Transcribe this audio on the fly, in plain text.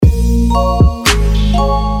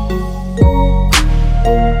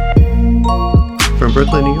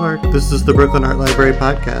Brooklyn, New York. This is the Brooklyn Art Library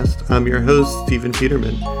podcast. I'm your host, Stephen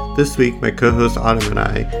Peterman. This week, my co-host Autumn and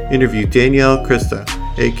I interview Danielle Christa,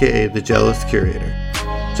 aka The Jealous Curator.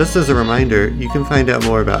 Just as a reminder, you can find out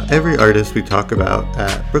more about every artist we talk about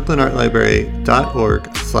at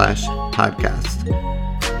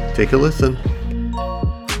brooklynartlibrary.org/podcast. Take a listen.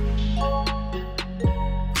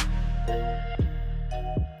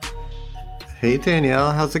 Hey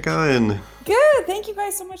Danielle, how's it going? Good. Thank you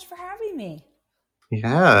guys so much for having me.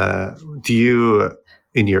 Yeah.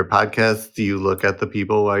 In your podcast, do you look at the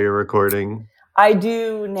people while you're recording? I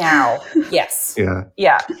do now. Yes.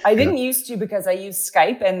 Yeah. I didn't used to because I used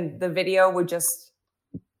Skype and the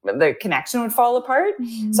connection would fall apart.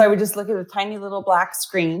 Mm-hmm. So I would just look at a tiny little black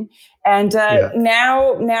screen. And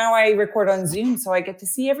now I record on Zoom, so I get to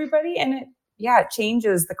see everybody, and it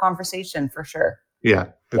changes the conversation for sure. Yeah,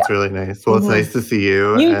 it's really nice. Well, It's nice to see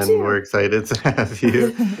you and too. We're excited to have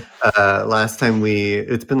you. Last time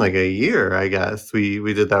it's been like a year, I guess.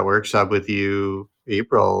 We did that workshop with you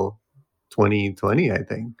April 2020, I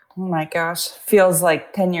think. Oh my gosh, feels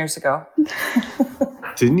like 10 years ago.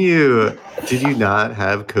 Did you not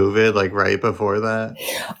have COVID like right before that?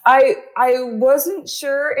 I wasn't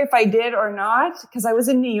sure if I did or not because I was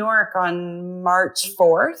in New York on March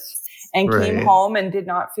 4th and came home and did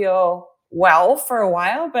not feel well for a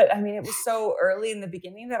while, but I mean, it was so early in the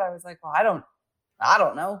beginning that I was like, well, I don't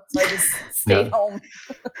know. So I just stayed home.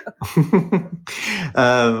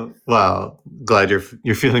 Well, glad you're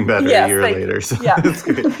feeling better a year later. So that's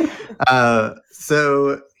good.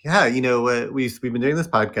 We've been doing this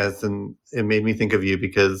podcast and it made me think of you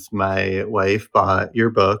because my wife bought your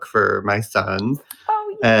book for my son.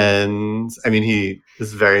 Oh, yeah. And I mean, he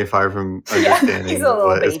is very far from understanding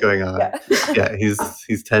what is going on. Yeah,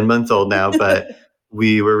 he's 10 months old now, but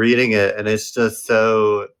we were reading it and it's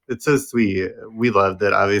so sweet. We loved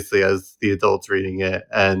it, obviously, as the adults reading it.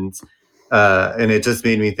 And it just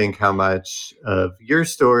made me think how much of your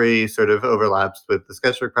story sort of overlaps with the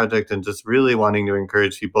Sketchbook Project and just really wanting to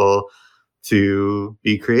encourage people to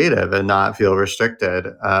be creative and not feel restricted.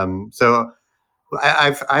 So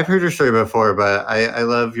I've heard your story before, but I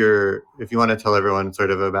love if you want to tell everyone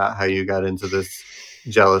sort of about how you got into this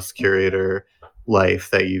jealous curator life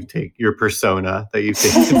that your persona that you've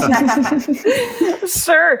taken on.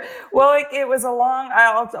 Sure. Well, it was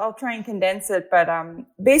I'll try and condense it, but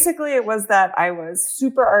basically it was that I was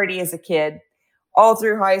super arty as a kid, all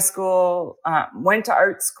through high school, went to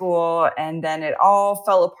art school, and then it all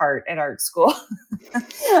fell apart at art school.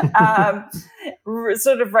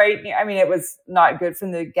 Sort of it was not good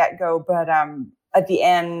from the get-go, but at the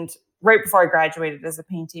end, right before I graduated as a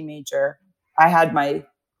painting major, I had my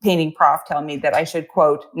painting prof tell me that I should,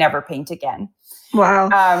 quote, never paint again. Wow.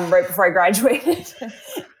 Right before I graduated.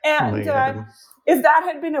 And if that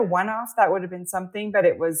had been a one-off, that would have been something, but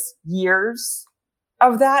it was years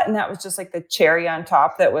of that. And that was just like the cherry on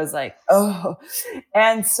top that was like, oh.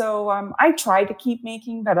 And so I tried to keep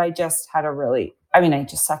making, but I just had I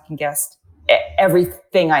just second guessed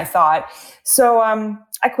everything I thought. So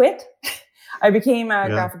I quit. I became a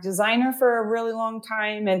graphic designer for a really long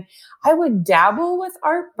time, and I would dabble with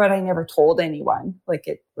art, but I never told anyone. Like,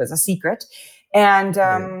 it was a secret. And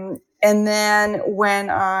and then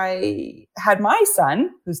when I had my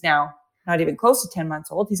son, who's now not even close to 10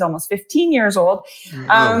 months old, he's almost 15 years old.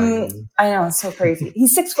 I know, it's so crazy.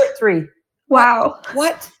 He's 6'3". Wow.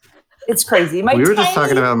 What? It's crazy. We were just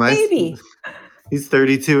talking about my baby. He's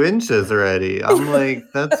 32 inches already. I'm like,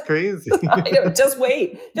 that's crazy. I know. Just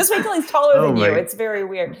wait till he's taller than you. It's very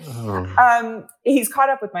weird. Oh. He's caught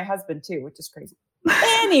up with my husband too, which is crazy.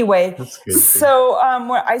 Anyway, so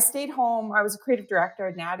when I stayed home, I was a creative director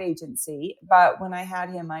at an ad agency, but when I had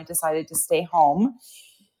him, I decided to stay home.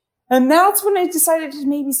 And that's when I decided to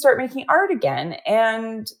maybe start making art again.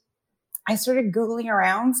 And I started Googling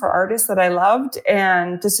around for artists that I loved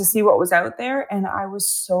and just to see what was out there. And I was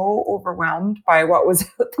so overwhelmed by what was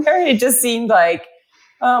out there. It just seemed like,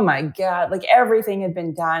 oh my God, like everything had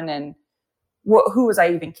been done. And who was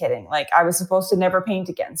I even kidding? Like, I was supposed to never paint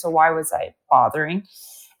again. So why was I bothering?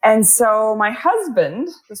 And so my husband,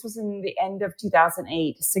 this was in the end of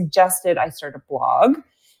 2008, suggested I start a blog.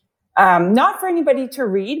 Not for anybody to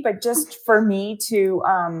read, but just for me to,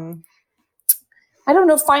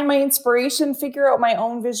 find my inspiration, figure out my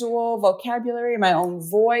own visual vocabulary, my own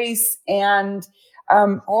voice, and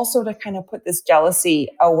also to kind of put this jealousy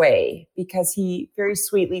away, because he very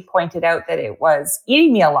sweetly pointed out that it was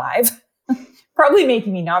eating me alive, probably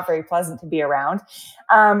making me not very pleasant to be around.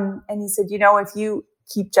 And he said, if you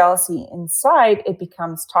keep jealousy inside, it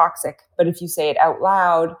becomes toxic. But if you say it out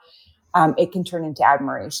loud, it can turn into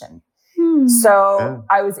admiration. So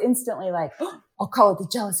I was instantly like, I'll call it the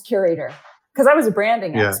Jealous Curator. Because I was a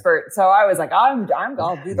branding expert. So I was like, I'll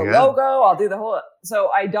do the logo. I'll do the whole. So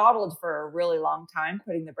I dawdled for a really long time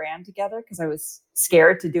putting the brand together because I was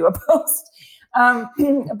scared to do a post.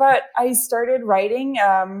 But I started writing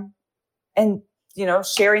and,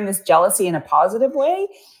 sharing this jealousy in a positive way.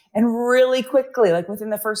 And really quickly, like within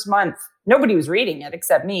the first month, nobody was reading it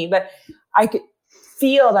except me, but I could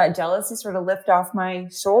feel that jealousy sort of lift off my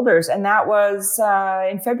shoulders. And that was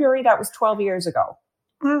in February, that was 12 years ago.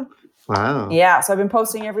 Wow. Yeah. So I've been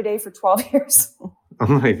posting every day for 12 years. Oh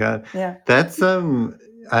my God. Yeah. That's,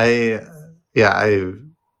 I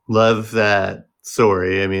love that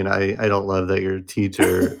story. I mean, I don't love that your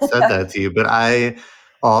teacher said that to you, but I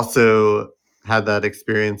also had that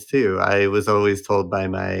experience too. I was always told by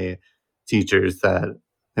my teachers that,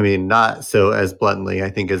 I mean, not so as bluntly,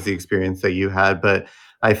 I think, as the experience that you had, but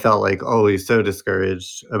I felt like always so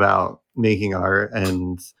discouraged about making art.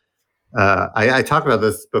 And I talked about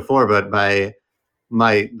this before, but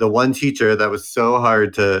the one teacher that was so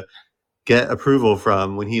hard to get approval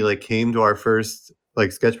from, when he came to our first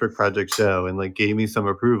sketchbook project show and gave me some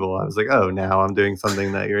approval, I was like, oh, now I'm doing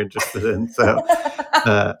something that you're interested in. So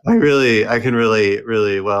I can relate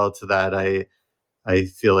really well to that. I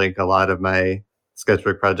feel like a lot of my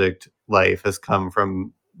sketchbook project life has come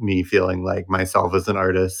from me feeling like myself as an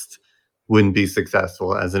artist wouldn't be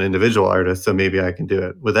successful as an individual artist. So maybe I can do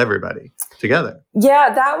it with everybody together.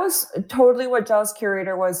 Yeah, that was totally what Jealous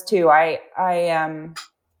Curator was too. I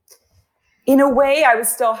in a way, I was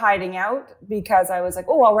still hiding out because I was like,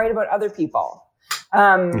 oh, I'll write about other people.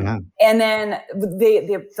 And then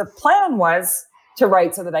the plan was to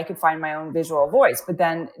write so that I could find my own visual voice. But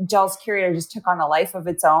then Jealous Curator just took on a life of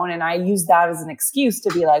its own. And I used that as an excuse to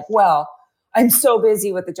be like, well, I'm so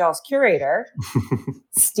busy with the Jealous Curator,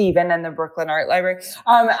 Stephen and the Brooklyn Art Library.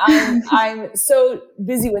 I'm so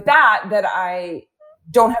busy with that I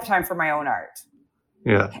don't have time for my own art.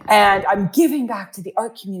 Yeah. And I'm giving back to the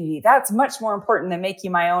art community. That's much more important than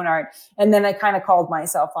making my own art. And then I kind of called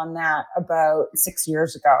myself on that about 6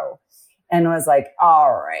 years ago and was like,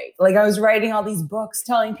 all right. I was writing all these books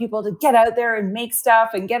telling people to get out there and make stuff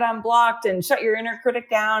and get unblocked and shut your inner critic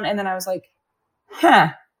down. And then I was like,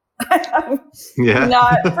 I'm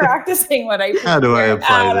not practicing what I How do I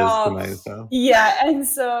apply this to myself? Yeah. And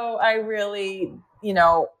so I really,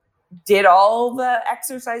 did all the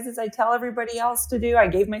exercises I tell everybody else to do. I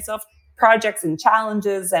gave myself projects and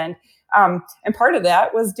challenges. And part of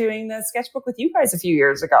that was doing the sketchbook with you guys a few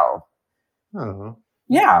years ago. Oh,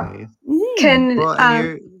 yeah. Nice.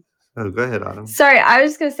 Mm-hmm. Go ahead, Autumn. Sorry, I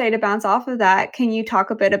was going to say, to bounce off of that, can you talk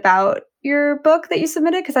a bit about your book that you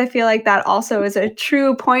submitted? Because I feel like that also is a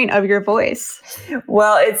true point of your voice.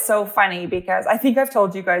 Well, it's so funny because I think I've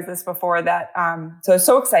told you guys this before that, so I was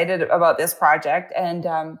so excited about this project.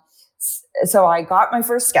 And so I got my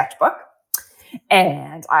first sketchbook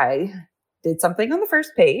and I did something on the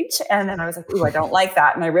first page. And then I was like, ooh, I don't like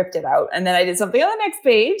that. And I ripped it out. And then I did something on the next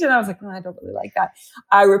page. And I was like, I don't really like that.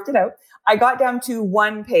 I ripped it out. I got down to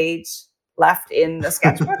one page left in the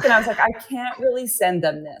sketchbook. And I was like, I can't really send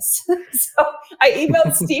them this. So I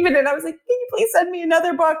emailed Stephen and I was like, can you please send me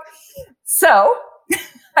another book? So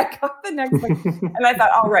I got the next book and I thought,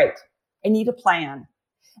 all right, I need a plan.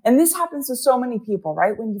 And this happens to so many people,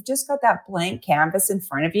 right? When you've just got that blank canvas in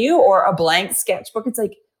front of you or a blank sketchbook, it's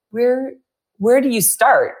like, where do you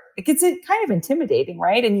start? It gets kind of intimidating,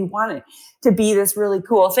 right? And you want it to be this really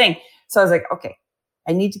cool thing. So I was like, okay,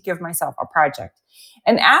 I need to give myself a project.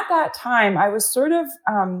 And at that time, I was sort of,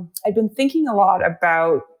 I'd been thinking a lot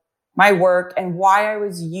about my work and why I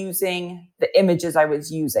was using the images I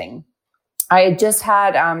was using. I had just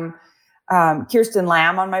had Kirsten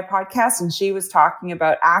Lamb on my podcast, and she was talking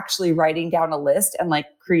about actually writing down a list and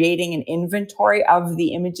creating an inventory of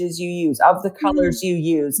the images you use, of the colors you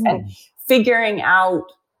use, and figuring out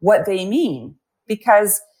what they mean,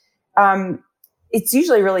 because it's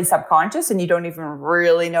usually really subconscious and you don't even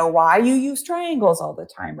really know why you use triangles all the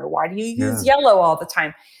time or why do you use yellow all the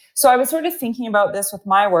time. So I was sort of thinking about this with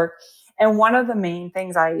my work. And one of the main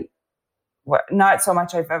things not so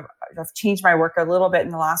much, I've changed my work a little bit in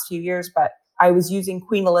the last few years, but I was using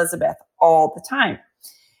Queen Elizabeth all the time.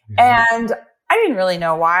 And I didn't really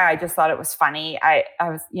know why. I just thought it was funny. I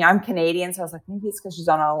was, I'm Canadian. So I was like, maybe it's because she's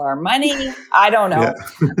on all our money. I don't know.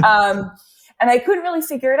 And I couldn't really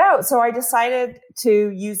figure it out. So I decided to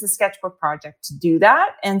use the sketchbook project to do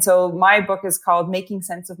that. And so my book is called Making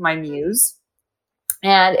Sense of My Muse.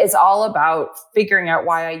 And it's all about figuring out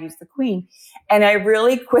why I use the Queen. And I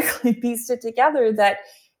really quickly pieced it together that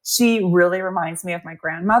she really reminds me of my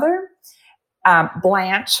grandmother,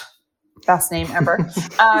 Blanche, best name ever.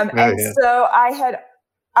 So I had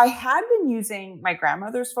I had been using my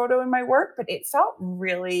grandmother's photo in my work, but it felt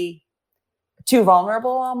really too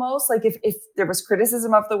vulnerable almost. Like if there was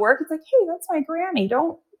criticism of the work, it's like, hey, that's my Grammy.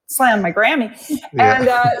 Don't slam my Grammy. Yeah.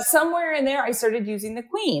 And somewhere in there, I started using the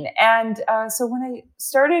Queen. And so when I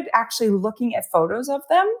started actually looking at photos of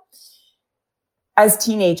them as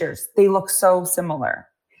teenagers, they look so similar.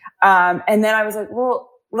 And then I was like, well,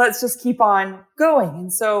 let's just keep on going.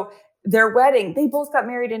 And so their wedding, they both got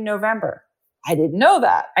married in November. I didn't know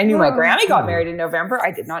that. I knew my Grammy got married in November.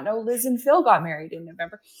 I did not know Liz and Phil got married in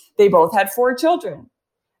November. They both had 4 children.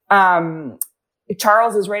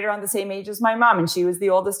 Charles is right around the same age as my mom, and she was the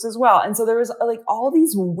oldest as well. And so there was like all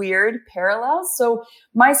these weird parallels. So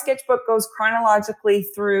my sketchbook goes chronologically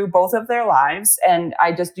through both of their lives, and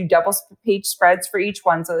I just do double page spreads for each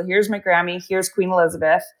one. So here's my Grammy, here's Queen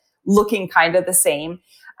Elizabeth, looking kind of the same.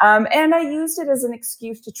 And I used it as an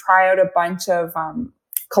excuse to try out a bunch of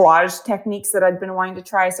collage techniques that I'd been wanting to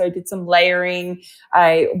try. So I did some layering.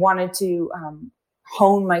 I wanted to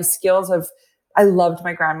hone my skills I loved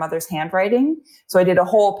my grandmother's handwriting. So I did a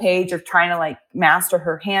whole page of trying to like master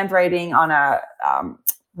her handwriting on not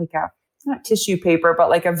tissue paper, but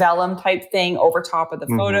like a vellum type thing over top of the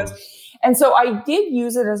photos. And so I did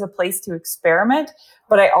use it as a place to experiment,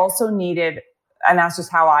 but I also needed, and that's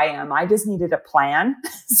just how I am, I just needed a plan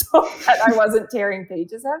so that I wasn't tearing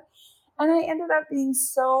pages out. And I ended up being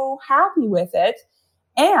so happy with it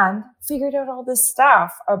and figured out all this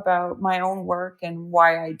stuff about my own work and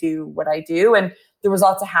why I do what I do. And there was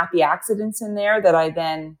lots of happy accidents in there that I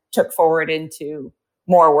then took forward into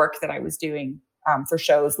more work that I was doing for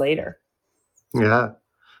shows later. Yeah.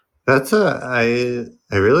 I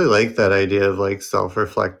really like that idea of like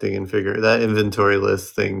self-reflecting and figuring that inventory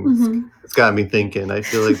list thing. It's got me thinking. I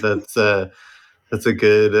feel like that's a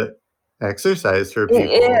good exercise for people.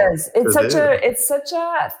 It is. It's such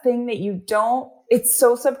a thing that you don't. It's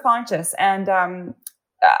so subconscious. And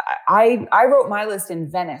I wrote my list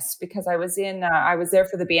in Venice because I was there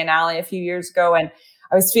for the Biennale a few years ago, and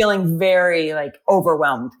I was feeling very like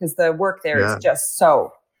overwhelmed because the work there is just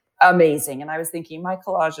so amazing. And I was thinking, my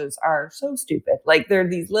collages are so stupid. Like there are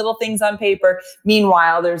these little things on paper.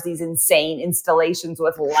 Meanwhile, there's these insane installations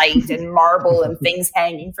with light and marble and things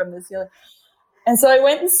hanging from the ceiling. And so I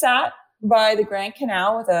went and sat by the Grand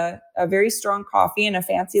Canal with a very strong coffee and a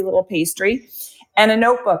fancy little pastry and a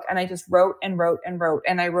notebook. And I just wrote and wrote and wrote.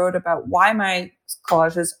 And I wrote about why my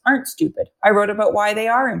collages aren't stupid. I wrote about why they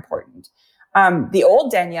are important. The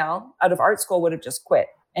old Danielle out of art school would have just quit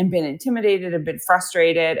and been intimidated and been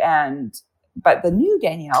frustrated. But the new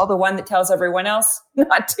Danielle, the one that tells everyone else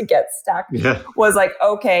not to get stuck, was like,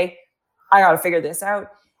 okay, I got to figure this out.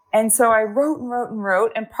 And so I wrote and wrote and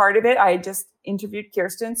wrote. And part of it, I just interviewed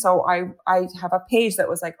Kirsten. So I have a page that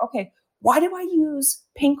was like, okay, why do I use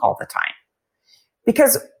pink all the time?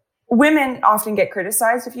 Because women often get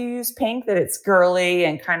criticized if you use pink, that it's girly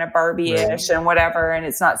and kind of Barbie-ish and whatever, and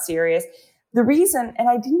it's not serious. The reason, and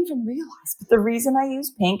I didn't even realize, but the reason I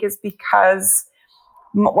use pink is because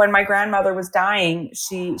when my grandmother was dying,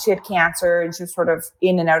 she had cancer and she was sort of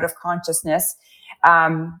in and out of consciousness.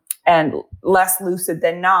 And less lucid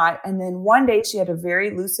than not. And then one day she had a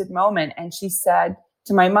very lucid moment and she said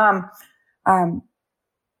to my mom,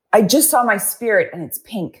 I just saw my spirit and it's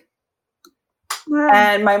pink. Wow.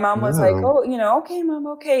 And my mom was like, oh, okay, Mom,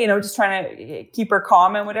 okay. Just trying to keep her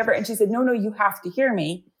calm and whatever. And she said, no, you have to hear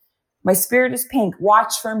me. My spirit is pink.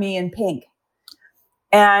 Watch for me in pink.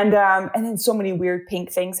 And then so many weird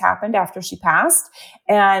pink things happened after she passed.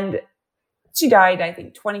 And she died, I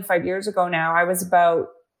think, 25 years ago now. I was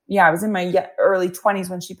in my early 20s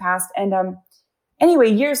when she passed. And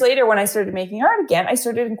anyway, years later, when I started making art again, I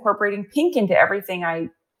started incorporating pink into everything I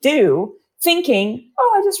do, thinking,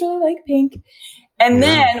 oh, I just really like pink. And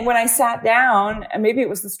then when I sat down, and maybe it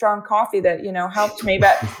was the strong coffee that, helped me.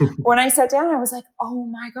 But when I sat down, I was like, oh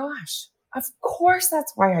my gosh, of course,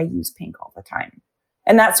 that's why I use pink all the time.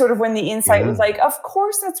 And that's sort of when the insight was like, of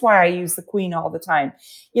course, that's why I use the Queen all the time,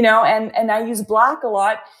 and I use black a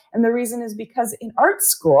lot. And the reason is because in art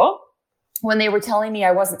school, when they were telling me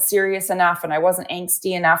I wasn't serious enough and I wasn't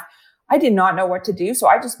angsty enough, I did not know what to do. So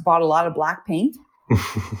I just bought a lot of black paint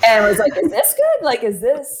and was like, is this good? Like, is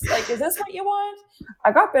this what you want?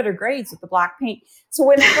 I got better grades with the black paint. So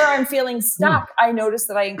whenever I'm feeling stuck, I notice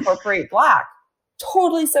that I incorporate black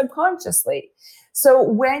totally subconsciously. So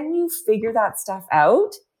when you figure that stuff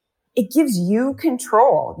out, it gives you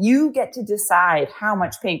control. You get to decide how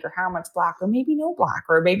much pink or how much black, or maybe no black,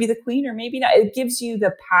 or maybe the Queen, or maybe not. It gives you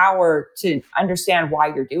the power to understand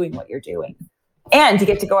why you're doing what you're doing. And you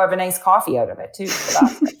get to go have a nice coffee out of it too. So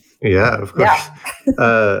yeah, of course.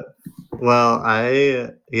 Yeah. Well,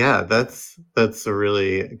 that's a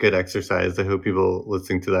really good exercise. I hope people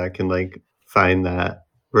listening to that can like find that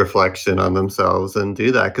reflection on themselves and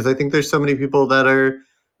do that. Cause I think there's so many people that are,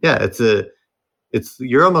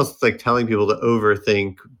 you're almost like telling people to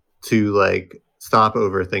overthink, to like stop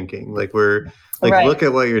overthinking. Like we're like, right. Look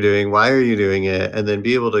at what you're doing. Why are you doing it? And then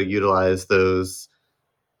be able to utilize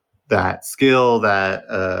that skill,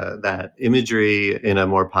 that imagery in a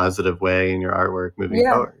more positive way in your artwork moving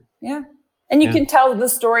forward. Yeah. And you can tell the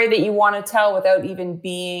story that you want to tell without even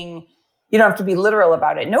being, you don't have to be literal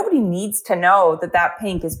about it. Nobody needs to know that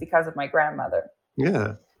pink is because of my grandmother.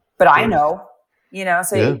 Yeah. But I know,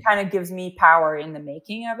 so it kind of gives me power in the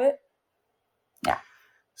making of it. Yeah.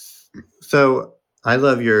 So I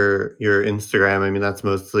love your Instagram. I mean, that's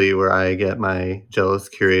mostly where I get my Jealous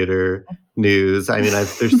Curator news. I mean,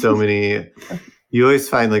 there's so many. You always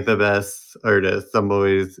find like the best artists.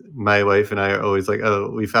 My wife and I are always like,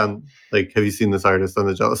 oh, we found like, have you seen this artist on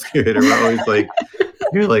the Jealous Curator? We're always like,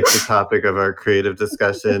 you're like the topic of our creative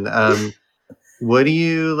discussion. What do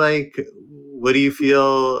you like? What do you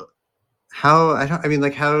feel? How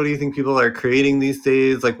do you think people are creating these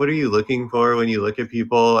days? Like, what are you looking for when you look at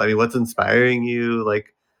people? I mean, what's inspiring you?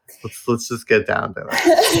 Like, let's just get down to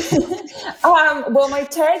it. Well, my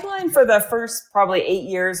tagline for the first probably 8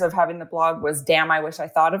 years of having the blog was, damn, I wish I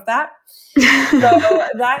thought of that. So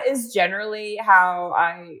that is generally how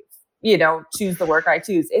I, choose the work I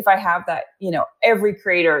choose. If I have that, every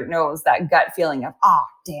creator knows that gut feeling of,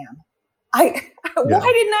 damn. Why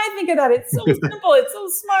didn't I think of that? It's so simple. It's so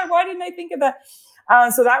smart. Why didn't I think of that?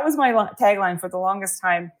 So that was my tagline for the longest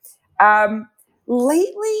time.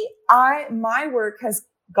 Lately, my work has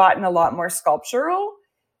gotten a lot more sculptural.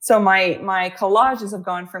 So my collages have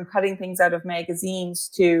gone from cutting things out of magazines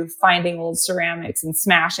to finding old ceramics and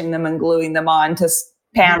smashing them and gluing them onto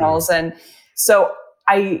panels. And so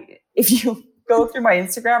if you go through my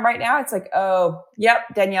Instagram right now, it's like, oh, yep,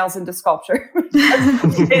 Danielle's into sculpture.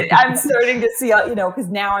 I'm starting to see, because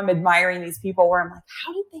now I'm admiring these people where I'm like,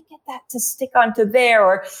 how did they get that to stick onto there?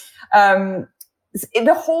 Or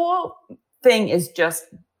the whole thing is just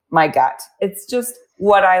my gut. It's just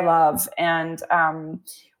what I love and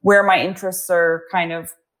where my interests are kind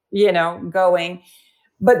of, going.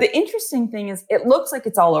 But the interesting thing is it looks like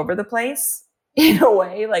it's all over the place in a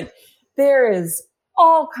way. Like there is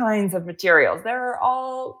all kinds of materials. There are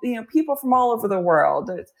all, people from all over the world.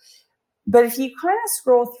 But if you kind of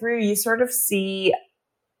scroll through, you sort of see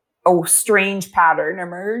a strange pattern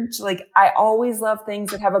emerge. Like I always love things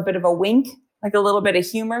that have a bit of a wink, like a little bit of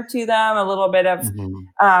humor to them, a little bit of,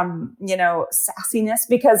 sassiness,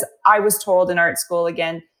 because I was told in art school,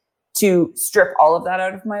 again, to strip all of that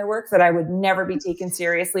out of my work, that I would never be taken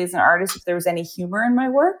seriously as an artist if there was any humor in my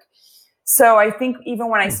work. So I think even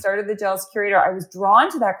when I started the Jealous Curator, I was drawn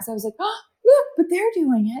to that because I was like, oh, look, but they're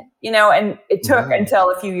doing it, and it took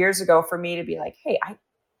until a few years ago for me to be like, hey,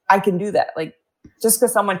 I can do that. Like just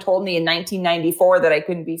because someone told me in 1994 that I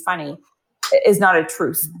couldn't be funny is not a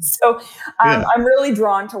truth. So I'm really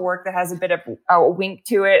drawn to work that has a bit of a wink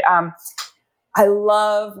to it. I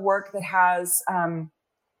love work that has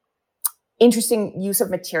interesting use of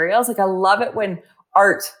materials. Like I love it when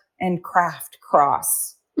art and craft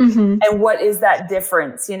cross. Mm-hmm. And what is that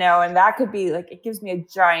difference, and that could be like, it gives me a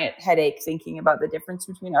giant headache thinking about the difference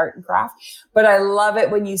between art and craft. But I love it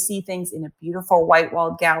when you see things in a beautiful white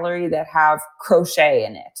walled gallery that have crochet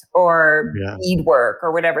in it or beadwork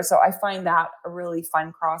or whatever. So I find that a really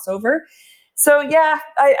fun crossover. So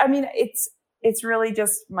I mean, it's really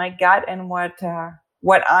just my gut and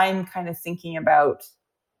what I'm kind of thinking about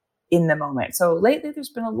in the moment. So lately there's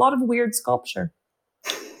been a lot of weird sculpture.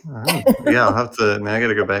 I'll have to. I got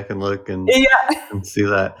to go back and look and see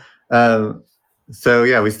that.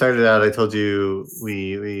 We started out. I told you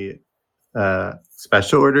we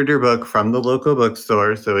special ordered your book from the local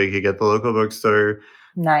bookstore, so we could get the local bookstore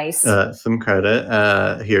some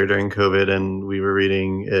credit here during COVID, and we were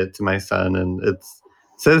reading it to my son, and it's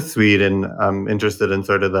so sweet. And I'm interested in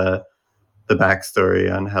sort of the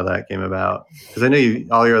backstory on how that came about, because I know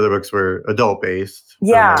all your other books were adult based for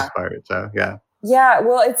the most part. So Yeah,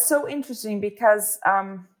 well, it's so interesting because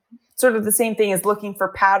sort of the same thing as looking for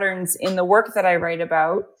patterns in the work that I write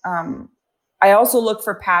about. I also look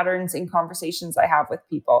for patterns in conversations I have with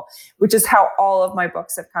people, which is how all of my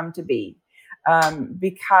books have come to be.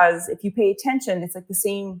 Because if you pay attention, it's like the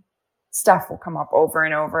same stuff will come up over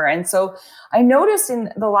and over. And so I noticed in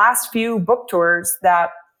the last few book tours that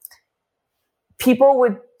people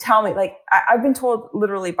would tell me, like, I've been told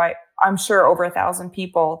literally by, I'm sure, over 1,000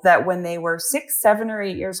 people that when they were 6, 7, or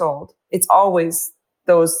 8 years old, it's always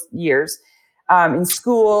those years, in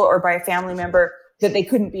school or by a family member, that they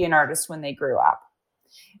couldn't be an artist when they grew up,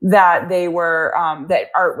 that they were, that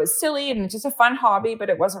art was silly and just a fun hobby, but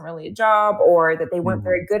it wasn't really a job, or that they weren't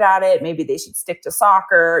very good at it. Maybe they should stick to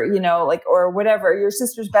soccer, you know, like, or whatever. Your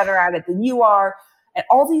sister's better at it than you are. And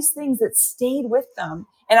all these things that stayed with them.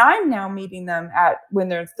 And I'm now meeting them at when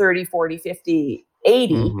they're 30, 40, 50,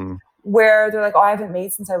 80, where they're like, oh, I haven't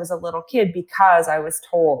made since I was a little kid because I was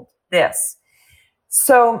told this.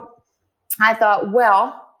 So I thought,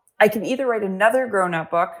 well, I can either write another grown-up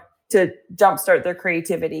book to jumpstart their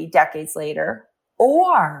creativity decades later,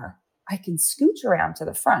 or I can scooch around to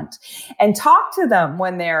the front and talk to them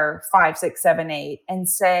when they're 5, 6, 7, 8 and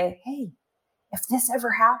say, hey, if this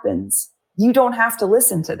ever happens, you don't have to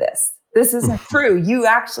listen to this. This isn't true. You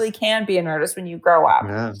actually can be an artist when you grow up.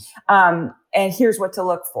 Yeah. And here's what to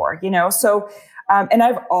look for, you know? So, and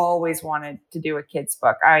I've always wanted to do a kid's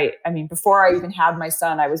book. I mean, before I even had my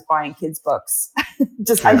son, I was buying kids' books.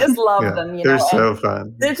 I just love them. You know? They're so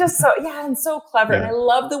fun. They're just so, and so clever. Yeah. And I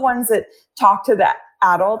love the ones that talk to the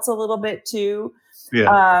adults a little bit too.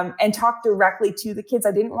 Yeah. And talk directly to the kids.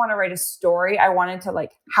 I didn't want to write a story. I wanted to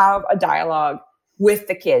like have a dialogue with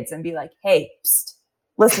the kids and be like, hey, psst,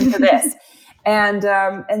 listen to this.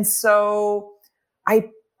 And so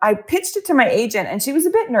I pitched it to my agent, and she was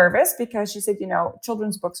a bit nervous because she said, you know,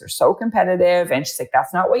 children's books are so competitive. And she's like,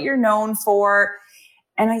 that's not what you're known for.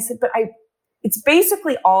 And I said, but it's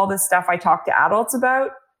basically all the stuff I talk to adults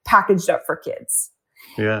about packaged up for kids.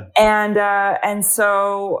 Yeah. And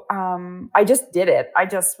so I just did it. I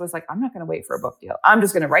just was like, I'm not going to wait for a book deal. I'm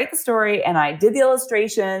just going to write the story. And I did the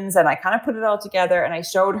illustrations and I kind of put it all together and I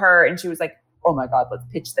showed her and she was like, oh my God, let's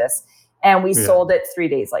pitch this. And we sold it 3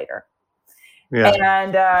 days later. Yeah.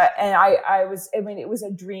 And it was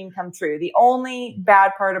a dream come true. The only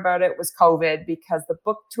bad part about it was COVID, because the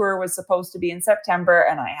book tour was supposed to be in September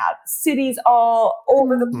and I had cities all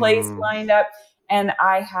over the place lined up. And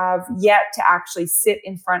I have yet to actually sit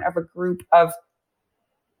in front of a group of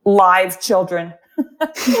live children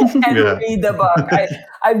and read the book.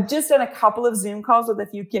 I've just done a couple of Zoom calls with a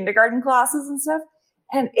few kindergarten classes and stuff.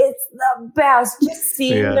 And it's the best just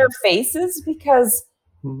seeing their faces, because,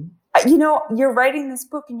 you know, you're writing this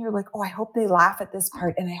book and you're like, oh, I hope they laugh at this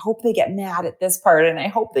part. And I hope they get mad at this part. And I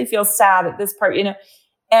hope they feel sad at this part, you know,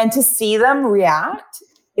 and to see them react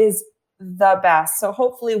is the best. So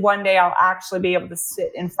hopefully one day I'll actually be able to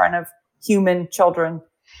sit in front of human children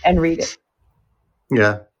and read it.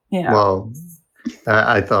 Yeah. Yeah. Well,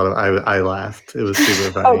 I thought I laughed. It was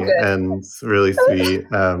super funny and really sweet.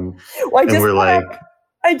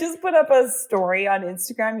 I just put up a story on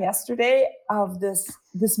Instagram yesterday of this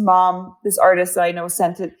mom, this artist that I know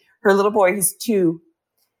sent it. Her little boy, he's 2.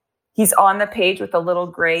 He's on the page with a little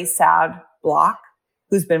gray sad block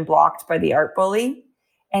who's been blocked by the art bully.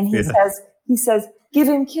 And he says, give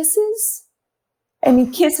him kisses. And he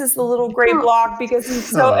kisses the little gray block because he's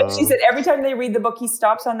so, and she said every time they read the book, he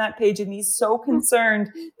stops on that page and he's so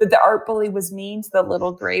concerned that the art bully was mean to the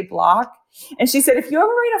little gray block. And she said, if you ever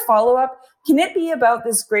write a follow-up, can it be about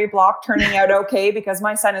this gray block turning out okay? Because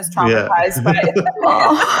my son is traumatized by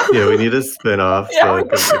it. Yeah, we need a spin-off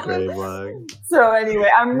book of the gray block. So anyway,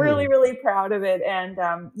 I'm really, really proud of it. And,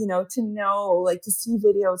 you know, to see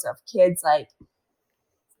videos of kids like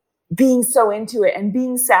being so into it and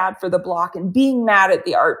being sad for the block and being mad at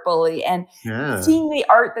the art bully and seeing the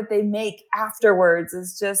art that they make afterwards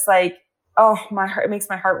is just like, oh, my heart, it makes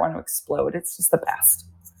my heart want to explode. It's just the best.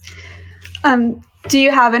 Do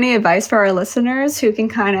you have any advice for our listeners who can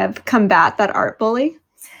kind of combat that art bully?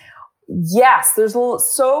 Yes, there's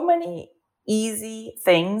so many easy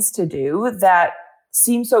things to do that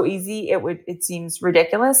seem so easy. It seems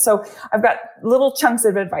ridiculous. So I've got little chunks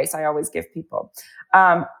of advice I always give people.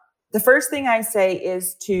 The first thing I say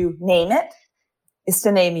is to name it, is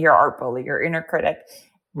to name your art bully, your inner critic.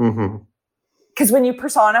 Because when you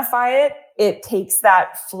personify it, it takes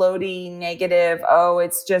that floaty negative, oh,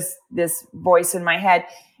 it's just this voice in my head.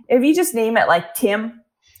 If you just name it like Tim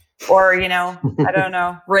or, you know, I don't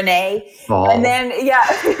know, Renee. And then,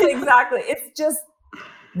 exactly. It's just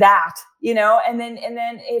that, you know, and then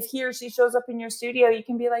if he or she shows up in your studio, you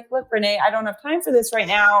can be like, look, Renee, I don't have time for this right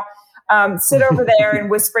now. Sit over there and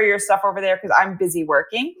whisper your stuff over there because I'm busy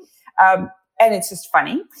working. And it's just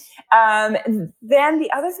funny. Then the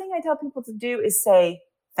other thing I tell people to do is say,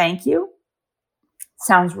 thank you.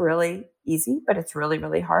 Sounds really easy, but it's really,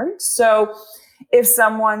 really hard. So if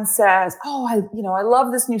someone says, oh, I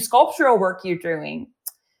love this new sculptural work you're doing,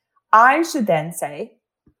 I should then say,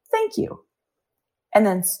 thank you. And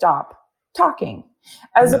then stop talking,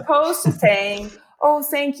 as opposed to saying, oh,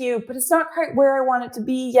 thank you, but it's not quite where I want it to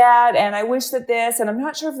be yet. And I wish that this, and I'm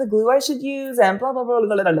not sure if the glue I should use, and blah, blah, blah,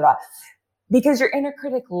 blah, blah, blah. because your inner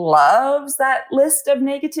critic loves that list of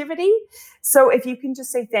negativity. So if you can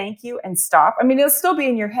just say thank you and stop, I mean, it'll still be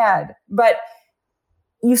in your head, but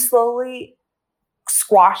you slowly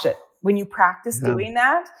squash it when you practice doing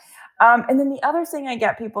that. And then the other thing I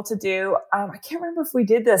get people to do, I can't remember if we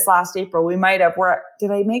did this last April. We might have.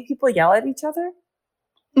 Did I make people yell at each other?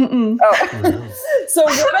 Mm-mm. Oh. So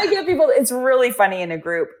what I get people, it's really funny in a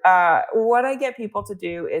group. What I get people to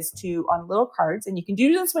do is to, on little cards, and you can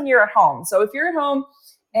do this when you're at home. So if you're at home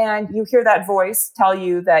and you hear that voice tell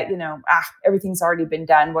you that, everything's already been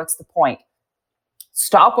done, what's the point?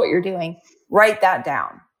 Stop what you're doing. Write that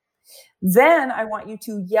down. Then I want you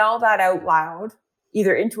to yell that out loud,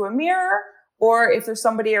 either into a mirror, or if there's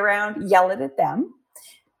somebody around, yell it at them.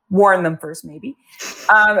 Warn them first, maybe.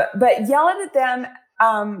 But yell it at them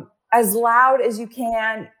as loud as you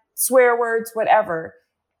can, swear words, whatever.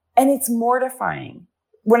 And it's mortifying.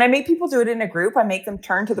 When I make people do it in a group, I make them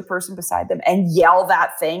turn to the person beside them and yell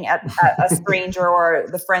that thing at a stranger or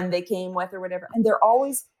the friend they came with or whatever. And they're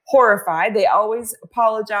always horrified. They always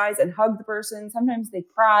apologize and hug the person. Sometimes they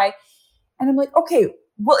cry. And I'm like, okay,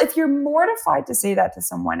 well, if you're mortified to say that to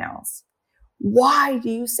someone else, why do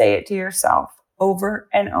you say it to yourself over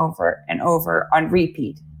and over and over on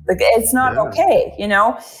repeat? Like, it's not okay,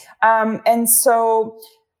 And so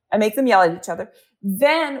I make them yell at each other.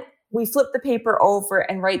 Then we flip the paper over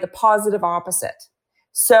and write the positive opposite.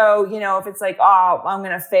 So, if it's like, oh, I'm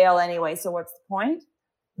going to fail anyway, so what's the point?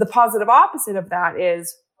 The positive opposite of that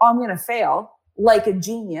is, oh, I'm going to fail like a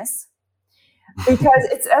genius. Because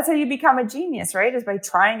that's how you become a genius, right? Is by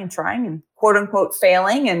trying and quote unquote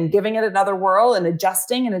failing and giving it another whirl and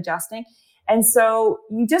adjusting. And so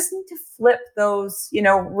you just need to flip those,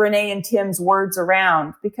 Renee and Tim's words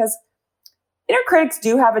around, because inner critics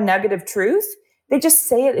do have a nugget of truth. They just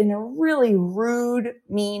say it in a really rude,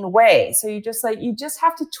 mean way. So you just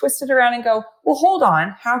have to twist it around and go, well, hold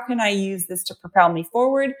on. How can I use this to propel me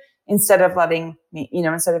forward instead of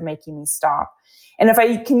instead of making me stop? And if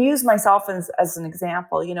I can use myself as an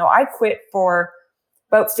example, I quit for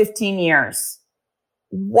about 15 years.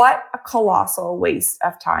 What a colossal waste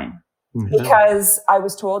of time. Mm-hmm. Because I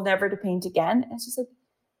was told never to paint again. And it's just like,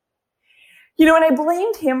 and I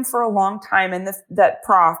blamed him for a long time and that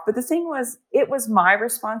prof. But the thing was, it was my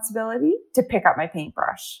responsibility to pick up my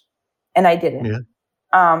paintbrush. And I didn't.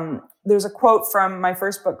 Yeah. There's a quote from my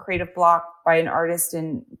first book, Creative Block, by an artist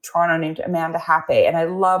in Toronto named Amanda Happe. And I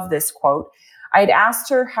love this quote. I had asked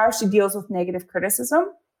her how she deals with negative criticism.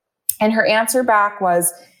 And her answer back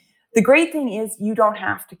was, the great thing is you don't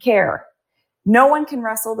have to care. No one can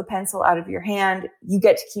wrestle the pencil out of your hand. You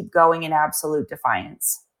get to keep going in absolute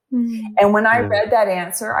defiance. Mm-hmm. And when I read that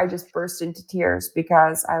answer, I just burst into tears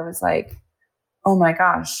because I was like, oh my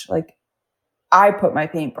gosh, like I put my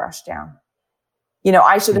paintbrush down.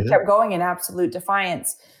 I should have kept going in absolute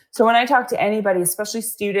defiance. So when I talk to anybody, especially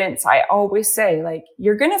students, I always say, like,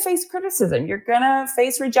 you're going to face criticism. You're going to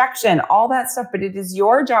face rejection, all that stuff. But it is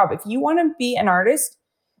your job. If you want to be an artist,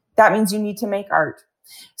 that means you need to make art.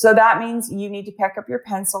 So that means you need to pick up your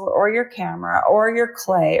pencil or your camera or your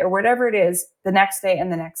clay or whatever it is the next day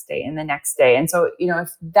and the next day and the next day. And so, if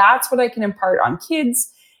that's what I can impart on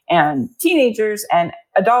kids and teenagers and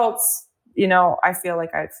adults, I feel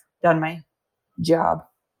like I've done my job.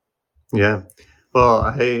 Yeah. Well,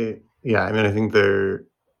 I think there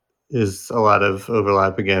is a lot of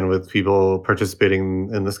overlap again with people participating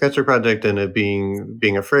in the Sketcher project and it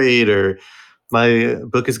being afraid, or my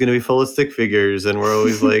book is going to be full of stick figures, and we're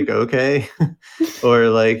always like, okay, or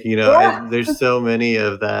like, there's so many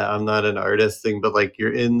of that. I'm not an artist thing, but like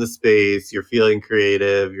you're in the space, you're feeling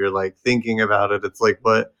creative, you're like thinking about it. It's like,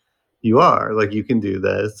 what you are, like, you can do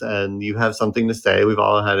this and you have something to say. We've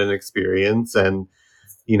all had an experience, and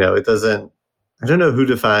it doesn't. I don't know who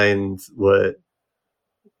defines what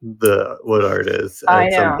art is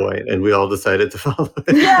at some point, and we all decided to follow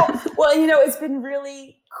it. Yeah, well, it's been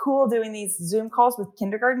really cool doing these Zoom calls with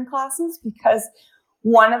kindergarten classes, because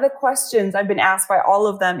one of the questions I've been asked by all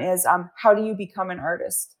of them is, how do you become an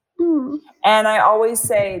artist? Mm. And I always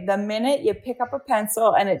say, the minute you pick up a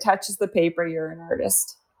pencil and it touches the paper, you're an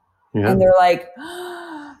artist. Yeah. And they're like,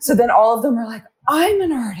 so then all of them are like, I'm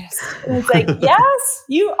an artist. And it's like, yes,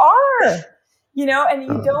 you are. And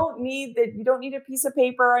you don't need that. You don't need a piece of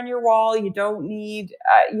paper on your wall. You don't need,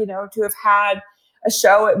 to have had a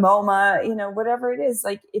show at MoMA, whatever it is.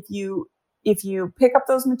 Like if you pick up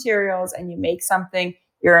those materials and you make something,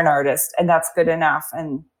 you're an artist, and that's good enough.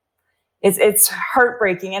 And it's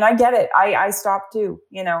heartbreaking. And I get it. I stopped too,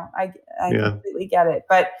 I completely get it,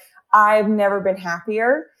 but I've never been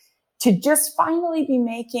happier to just finally be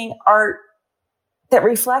making art that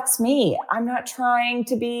reflects me. I'm not trying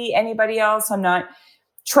to be anybody else. I'm not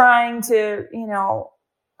trying to,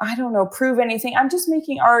 I don't know, prove anything. I'm just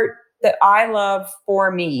making art that I love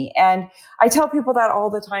for me. And I tell people that all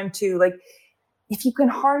the time too. Like, if you can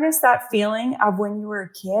harness that feeling of when you were a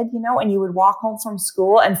kid, and you would walk home from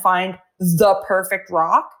school and find the perfect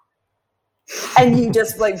rock, and you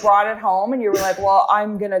just like brought it home and you were like, well,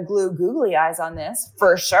 I'm going to glue googly eyes on this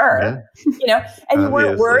for sure. And you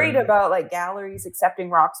weren't worried about like galleries accepting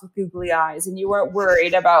rocks with googly eyes. And you weren't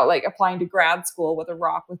worried about like applying to grad school with a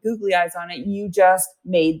rock with googly eyes on it. You just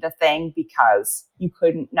made the thing because you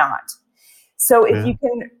couldn't not. So if you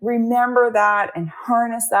can remember that and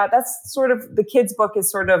harness that, that's sort of the kids' book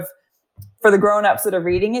is sort of for the grown-ups that are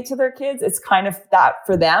reading it to their kids. It's kind of that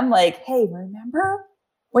for them. Like, hey, remember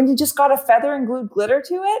when you just got a feather and glued glitter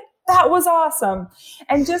to it? That was awesome.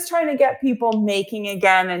 And just trying to get people making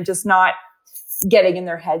again and just not getting in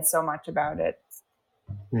their head so much about it.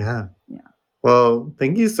 Yeah. Well,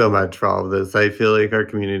 thank you so much for all of this. I feel like our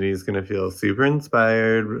community is going to feel super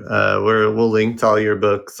inspired. We'll link to all your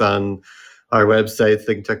books on our websites.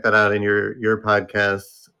 They can check that out in your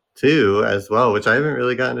podcast too, as well, which I haven't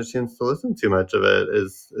really gotten a chance to listen to much of it.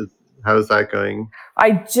 How's that going?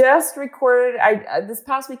 I just recorded, this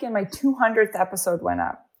past weekend, my 200th episode went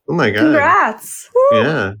up. Oh my God. Congrats. Woo!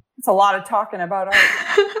 Yeah. It's a lot of talking about art.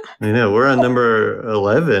 I know. We're on number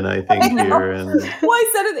 11, I think, here. And... Well,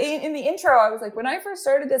 I said it in the intro, I was like, when I first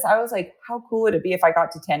started this, I was like, how cool would it be if I got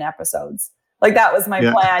to 10 episodes? Like, that was my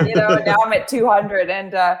plan, and now I'm at 200.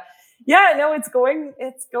 And it's going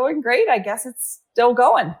great. I guess it's still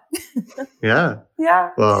going. Yeah.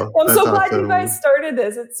 Well, I'm so glad you guys started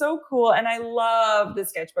this. It's so cool. And I love the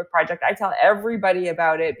sketchbook project. I tell everybody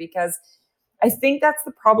about it because I think that's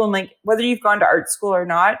the problem. Like, whether you've gone to art school or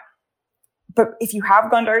not, but if you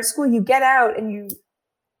have gone to art school, you get out and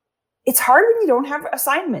it's hard when you don't have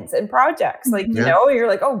assignments and projects. Like, you're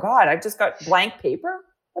like, oh God, I've just got blank paper.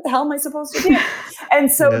 What the hell am I supposed to do?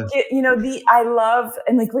 And so, I love,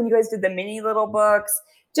 and like when you guys did the mini little books,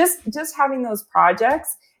 just having those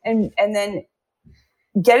projects and then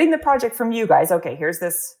getting the project from you guys. Okay, here's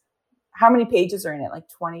this. How many pages are in it? Like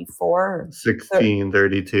 24? 16,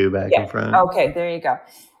 32 back in front. Okay, there you go.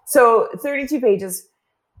 So 32 pages.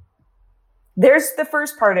 There's the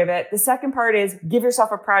first part of it. The second part is give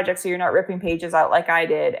yourself a project so you're not ripping pages out like I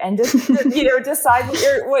did, and just decide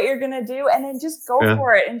what you're going to do, and then just go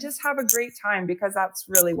for it and just have a great time, because that's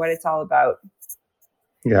really what it's all about.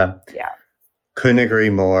 Yeah. Couldn't agree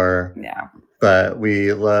more. Yeah. But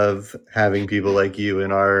we love having people like you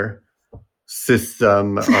in our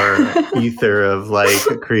system, our ether of like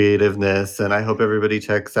creativeness, and I hope everybody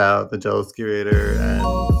checks out The Jealous Curator. And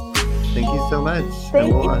thank you so much. I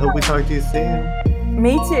hope we talk to you soon.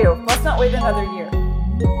 Me too. Let's not wait another year.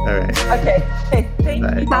 All right. Okay. Thank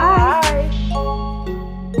you. Bye.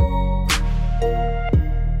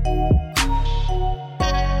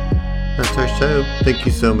 That's our show. Thank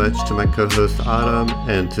you so much to my co-host Autumn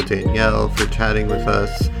and to Danielle for chatting with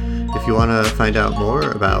us. If you want to find out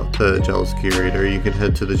more about The Jealous Curator, you can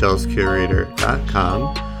head to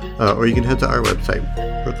thejealouscurator.com or you can head to our website,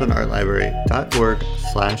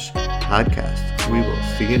 brooklynartlibrary.org/podcast. We will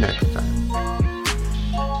see you next time.